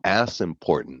is as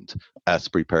important as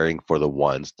preparing for the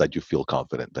ones that you feel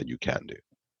confident that you can do.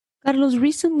 Carlos,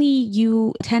 recently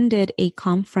you attended a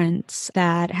conference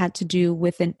that had to do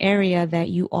with an area that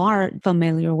you are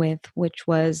familiar with, which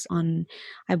was on,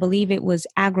 I believe it was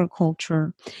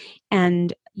agriculture.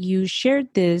 And you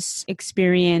shared this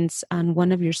experience on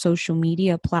one of your social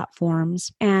media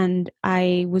platforms. And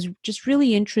I was just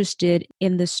really interested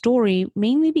in the story,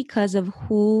 mainly because of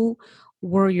who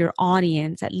were your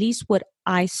audience, at least what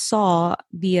I saw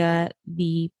via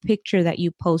the picture that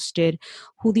you posted,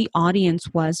 who the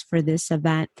audience was for this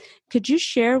event. Could you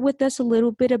share with us a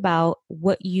little bit about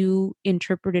what you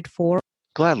interpreted for?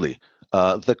 Gladly.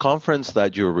 The conference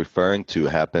that you're referring to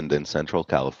happened in Central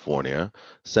California.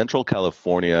 Central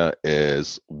California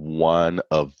is one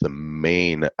of the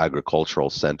main agricultural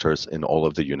centers in all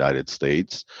of the United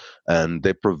States, and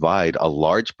they provide a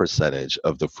large percentage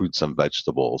of the fruits and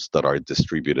vegetables that are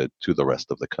distributed to the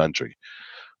rest of the country.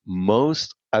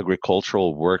 Most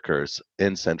agricultural workers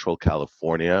in Central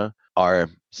California are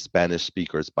Spanish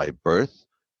speakers by birth,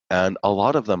 and a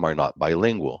lot of them are not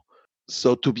bilingual.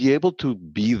 So to be able to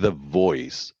be the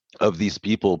voice of these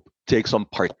people takes on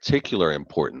particular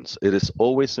importance. It is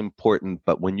always important,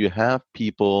 but when you have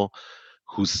people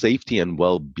whose safety and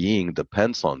well-being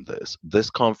depends on this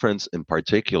conference in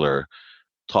particular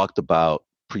talked about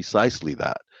precisely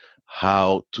that,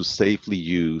 how to safely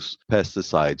use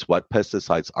pesticides, what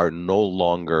pesticides are no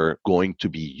longer going to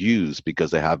be used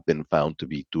because they have been found to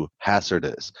be too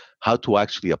hazardous, how to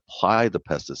actually apply the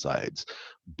pesticides,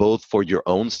 both for your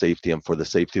own safety and for the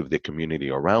safety of the community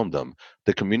around them.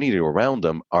 The community around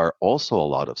them are also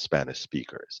a lot of Spanish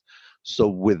speakers. So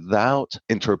without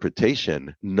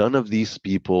interpretation, none of these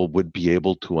people would be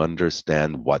able to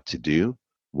understand what to do,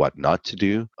 what not to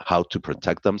do, how to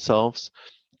protect themselves.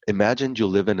 Imagine you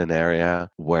live in an area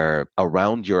where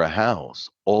around your house,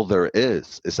 all there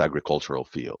is agricultural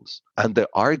fields. And they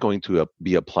are going to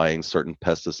be applying certain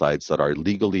pesticides that are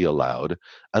legally allowed,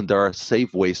 and there are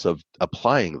safe ways of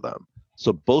applying them.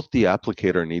 So both the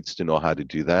applicator needs to know how to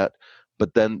do that,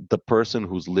 but then the person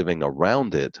who's living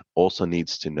around it also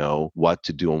needs to know what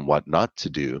to do and what not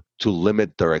to do to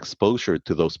limit their exposure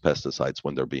to those pesticides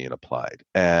when they're being applied,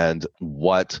 and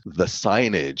what the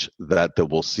signage that they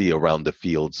will see around the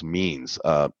fields means.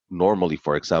 Normally,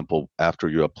 for example, after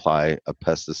you apply a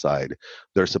pesticide,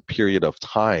 there's a period of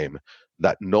time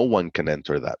that no one can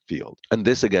enter that field. And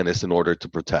this, again, is in order to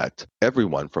protect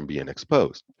everyone from being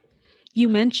exposed. You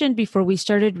mentioned before we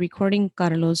started recording,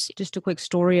 Carlos, just a quick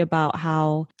story about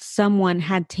how someone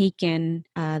had taken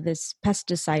this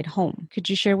pesticide home. Could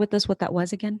you share with us what that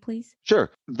was again, please? Sure.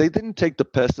 They didn't take the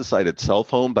pesticide itself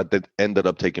home, but they ended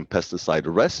up taking pesticide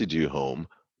residue home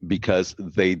because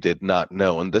they did not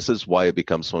know. And this is why it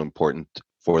becomes so important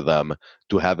for them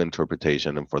to have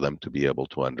interpretation and for them to be able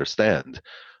to understand.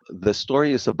 The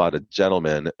story is about a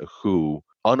gentleman who,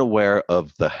 unaware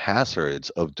of the hazards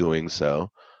of doing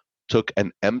so, took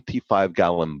an empty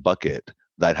 5-gallon bucket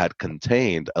that had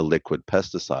contained a liquid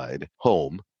pesticide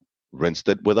home, rinsed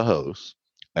it with a hose,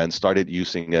 and started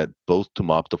using it both to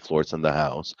mop the floors in the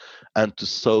house and to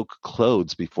soak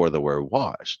clothes before they were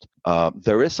washed.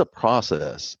 There is a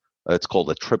process, it's called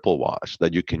a triple wash,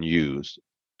 that you can use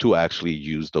to actually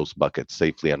use those buckets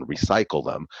safely and recycle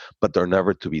them, but they're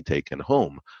never to be taken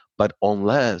home. But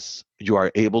unless you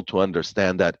are able to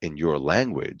understand that in your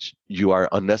language, you are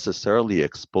unnecessarily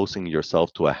exposing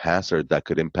yourself to a hazard that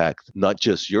could impact not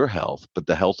just your health, but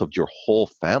the health of your whole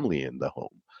family in the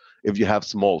home. If you have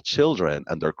small children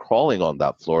and they're crawling on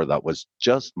that floor that was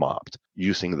just mopped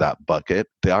using that bucket,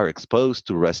 they are exposed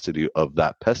to residue of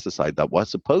that pesticide that was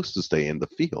supposed to stay in the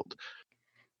field.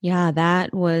 Yeah,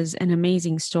 that was an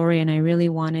amazing story. And I really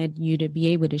wanted you to be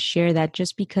able to share that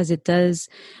just because it does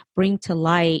bring to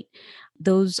light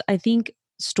those, I think,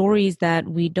 stories that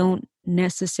we don't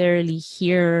necessarily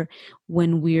hear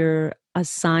when we're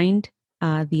assigned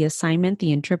the assignment,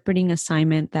 the interpreting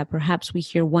assignment that perhaps we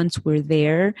hear once we're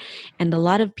there. And a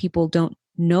lot of people don't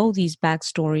know these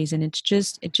backstories, and it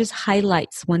just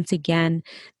highlights once again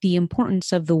the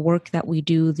importance of the work that we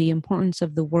do, the importance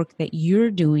of the work that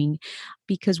you're doing,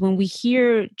 because when we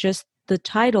hear just the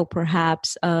title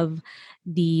perhaps of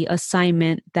the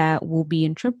assignment that we'll be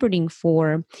interpreting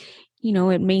for,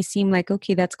 it may seem like,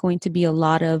 okay, that's going to be a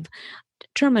lot of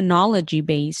terminology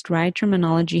based, right?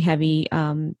 Terminology heavy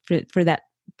for that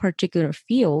particular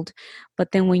field.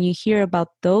 But then when you hear about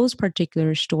those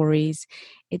particular stories,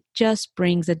 it just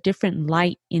brings a different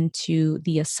light into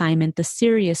the assignment, the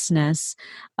seriousness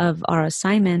of our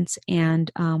assignments,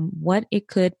 and what it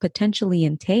could potentially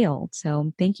entail.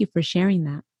 So thank you for sharing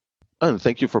that. And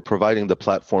thank you for providing the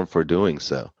platform for doing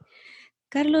so.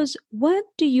 Carlos, what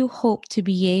do you hope to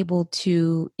be able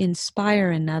to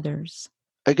inspire in others?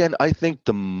 Again, I think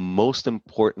the most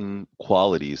important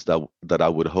qualities that I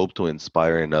would hope to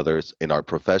inspire in others in our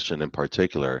profession in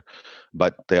particular,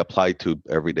 but they apply to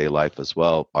everyday life as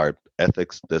well, are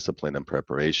ethics, discipline, and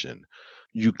preparation.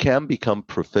 You can become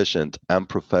proficient and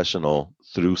professional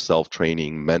through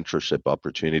self-training, mentorship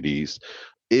opportunities,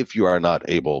 if you are not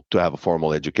able to have a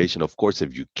formal education. Of course,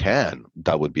 if you can,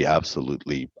 that would be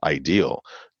absolutely ideal,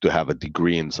 to have a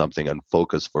degree in something and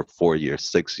focus for 4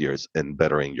 years, 6 years in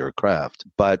bettering your craft.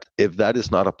 But if that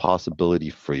is not a possibility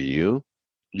for you,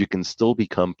 you can still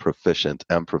become proficient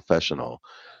and professional.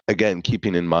 Again,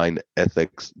 keeping in mind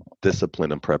ethics,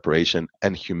 discipline, and preparation,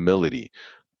 and humility.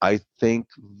 I think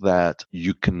that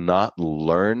you cannot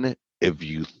learn if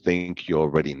you think you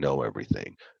already know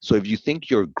everything. So if you think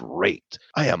you're great,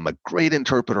 I am a great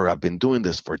interpreter, I've been doing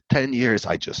this for 10 years,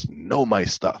 I just know my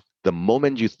stuff. The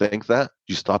moment you think that,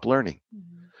 you stop learning.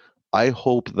 I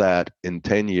hope that in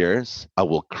 10 years, I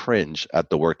will cringe at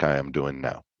the work I am doing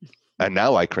now. And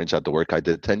now I cringe at the work I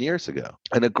did 10 years ago.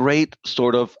 And a great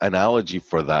sort of analogy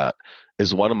for that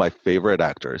is one of my favorite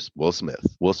actors, Will Smith.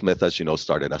 Will Smith, as you know,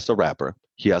 started as a rapper.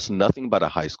 He has nothing but a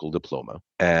high school diploma.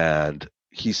 And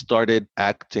he started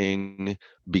acting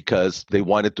because they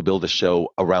wanted to build a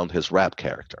show around his rap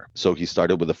character. So he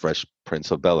started with The Fresh Prince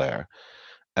of Bel-Air.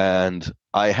 And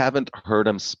I haven't heard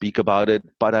him speak about it,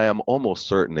 but I am almost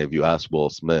certain if you ask Will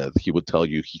Smith, he would tell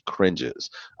you he cringes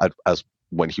as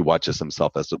when he watches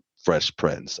himself as a Fresh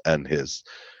Prince and his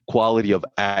quality of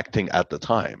acting at the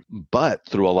time. But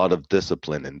through a lot of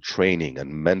discipline and training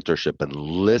and mentorship and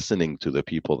listening to the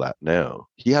people that know,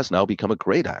 he has now become a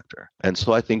great actor. And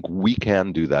so I think we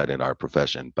can do that in our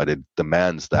profession, but it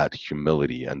demands that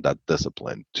humility and that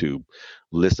discipline to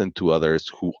listen to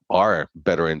others who are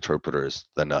better interpreters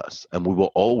than us. And we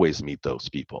will always meet those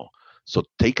people. So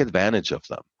take advantage of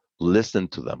them. Listen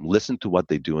to them. Listen to what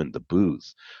they do in the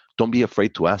booth. Don't be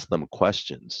afraid to ask them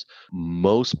questions.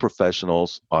 Most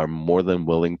professionals are more than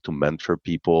willing to mentor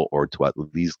people or to at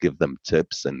least give them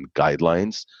tips and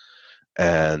guidelines,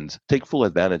 and take full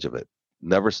advantage of it.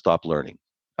 Never stop learning.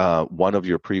 One of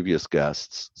your previous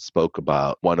guests spoke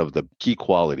about one of the key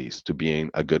qualities to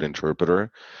being a good interpreter.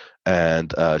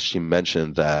 And she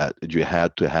mentioned that you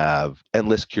had to have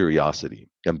endless curiosity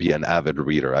and be an avid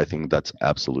reader. I think that's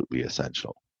absolutely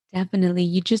essential. Definitely.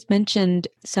 You just mentioned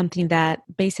something that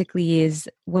basically is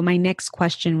what my next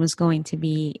question was going to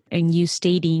be. And you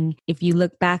stating, if you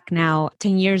look back now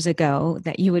 10 years ago,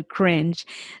 that you would cringe.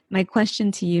 My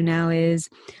question to you now is,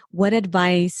 what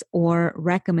advice or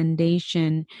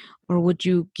recommendation or would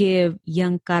you give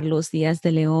young Carlos Diaz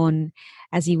de Leon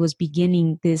as he was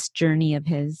beginning this journey of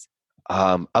his?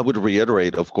 I would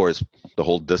reiterate, of course, the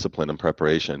whole discipline and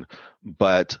preparation,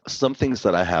 but some things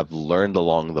that I have learned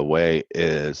along the way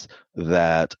is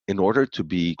that in order to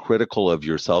be critical of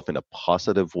yourself in a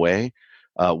positive way,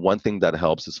 one thing that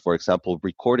helps is, for example,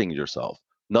 recording yourself.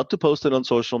 Not to post it on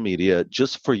social media,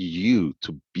 just for you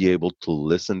to be able to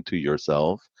listen to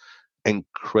yourself and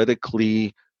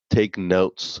critically take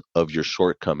notes of your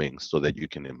shortcomings so that you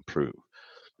can improve.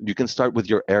 You can start with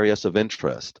your areas of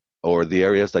interest or the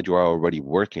areas that you are already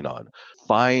working on.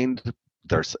 Find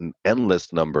there's an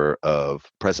endless number of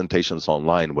presentations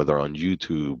online, whether on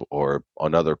YouTube or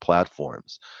on other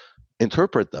platforms.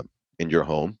 Interpret them in your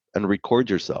home and record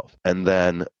yourself, and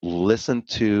then listen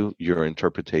to your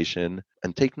interpretation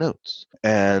and take notes.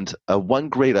 And one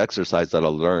great exercise that I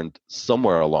learned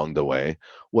somewhere along the way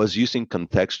was using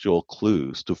contextual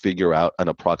clues to figure out an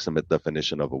approximate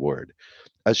definition of a word.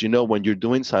 As you know, when you're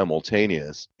doing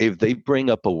simultaneous, if they bring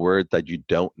up a word that you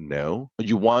don't know,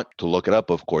 you want to look it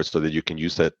up, of course, so that you can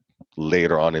use it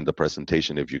later on in the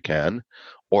presentation if you can,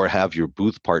 or have your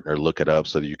booth partner look it up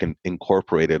so that you can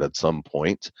incorporate it at some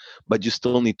point, but you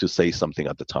still need to say something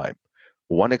at the time.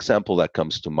 One example that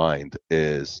comes to mind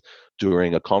is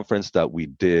during a conference that we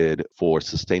did for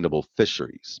sustainable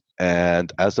fisheries.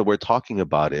 And as they were talking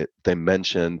about it, they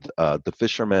mentioned the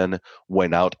fishermen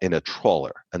went out in a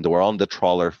trawler and they were on the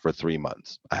trawler for 3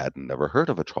 months. I had never heard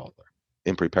of a trawler.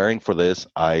 In preparing for this,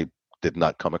 I did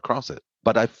not come across it.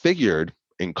 But I figured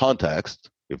in context,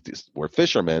 if these were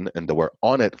fishermen and they were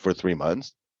on it for 3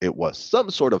 months, it was some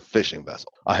sort of fishing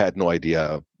vessel. I had no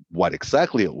idea what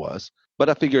exactly it was, but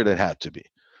I figured it had to be.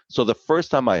 So the first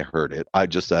time I heard it, I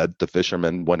just said the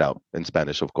fishermen went out, in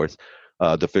Spanish, of course.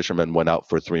 The fishermen went out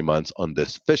for 3 months on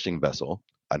this fishing vessel,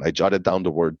 and I jotted down the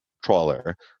word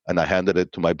trawler, and I handed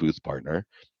it to my booth partner,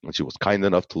 and she was kind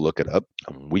enough to look it up,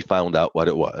 and we found out what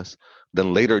it was.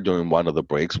 Then later during one of the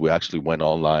breaks, we actually went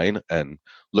online and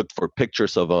looked for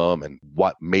pictures of them and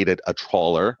what made it a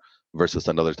trawler versus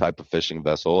another type of fishing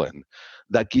vessel. And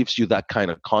that gives you that kind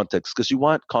of context because you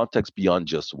want context beyond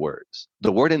just words.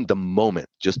 The word in the moment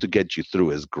just to get you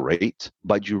through is great,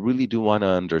 but you really do want to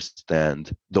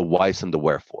understand the whys and the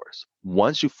wherefores.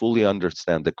 Once you fully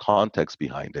understand the context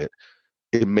behind it,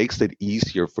 it makes it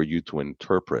easier for you to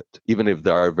interpret, even if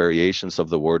there are variations of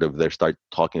the word, if they start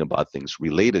talking about things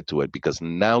related to it, because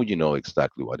now you know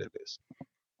exactly what it is.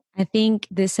 I think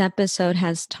this episode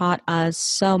has taught us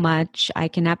so much. I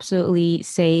can absolutely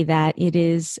say that it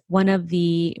is one of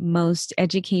the most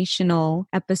educational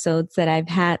episodes that I've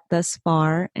had thus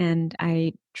far. And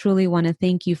I truly want to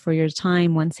thank you for your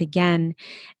time once again.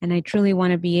 And I truly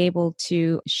want to be able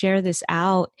to share this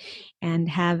out and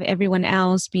have everyone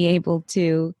else be able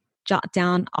to jot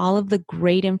down all of the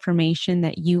great information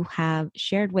that you have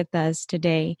shared with us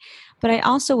today. But I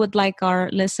also would like our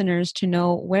listeners to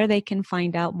know where they can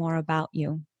find out more about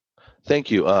you. Thank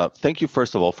you. Thank you,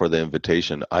 first of all, for the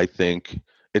invitation. I think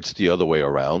It's the other way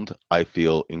around. I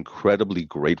feel incredibly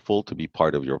grateful to be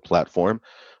part of your platform.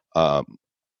 Um,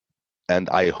 and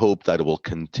I hope that it will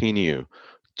continue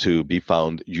to be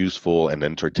found useful and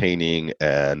entertaining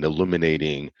and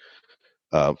illuminating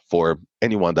for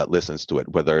anyone that listens to it,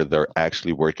 whether they're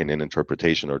actually working in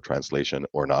interpretation or translation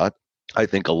or not. I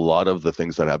think a lot of the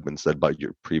things that have been said by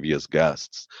your previous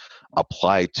guests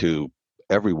apply to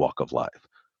every walk of life.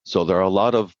 So there are a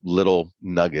lot of little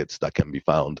nuggets that can be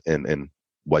found in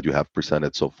what you have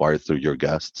presented so far through your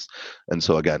guests. And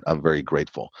so, again, I'm very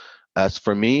grateful. As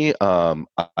for me, I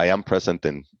am present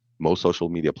in most social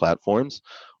media platforms.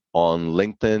 On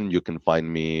LinkedIn, you can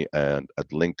find me at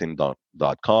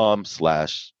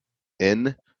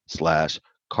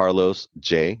linkedin.com/in/Carlos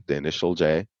J, the initial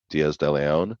J, Diaz de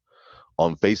Leon.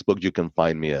 On Facebook, you can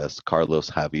find me as Carlos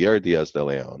Javier Diaz de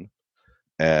Leon.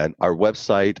 And our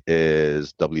website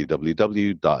is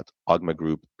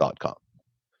www.agmagroup.com.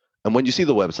 And when you see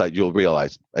the website, you'll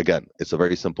realize, again, it's a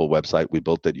very simple website. We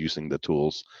built it using the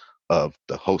tools of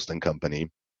the hosting company,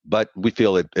 but we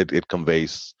feel it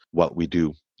conveys what we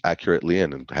do accurately,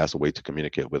 and it has a way to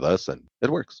communicate with us, and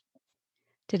it works.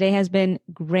 Today has been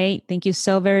great. Thank you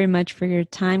so very much for your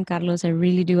time, Carlos. I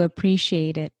really do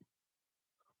appreciate it.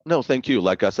 No, thank you.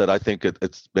 Like I said, I think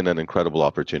it's been an incredible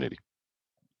opportunity.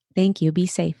 Thank you. Be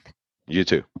safe. You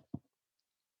too.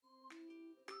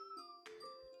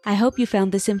 I hope you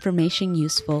found this information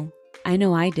useful. I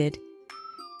know I did.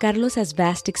 Carlos has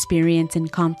vast experience in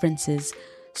conferences,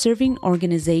 serving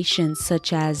organizations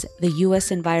such as the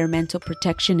U.S. Environmental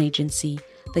Protection Agency,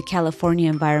 the California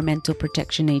Environmental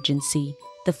Protection Agency,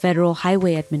 the Federal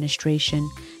Highway Administration,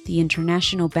 the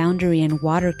International Boundary and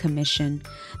Water Commission,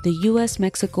 the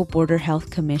U.S.-Mexico Border Health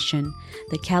Commission,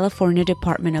 the California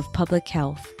Department of Public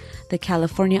Health, the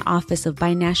California Office of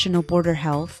Binational Border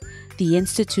Health, the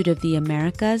Institute of the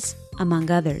Americas,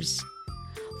 among others.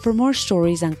 For more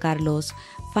stories on Carlos,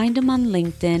 find him on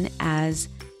LinkedIn as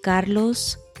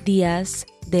Carlos Diaz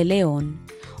de Leon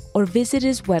or visit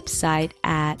his website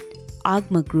at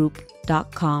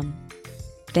agmagroup.com.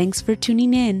 Thanks for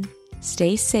tuning in.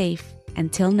 Stay safe.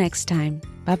 Until next time.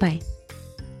 Bye-bye.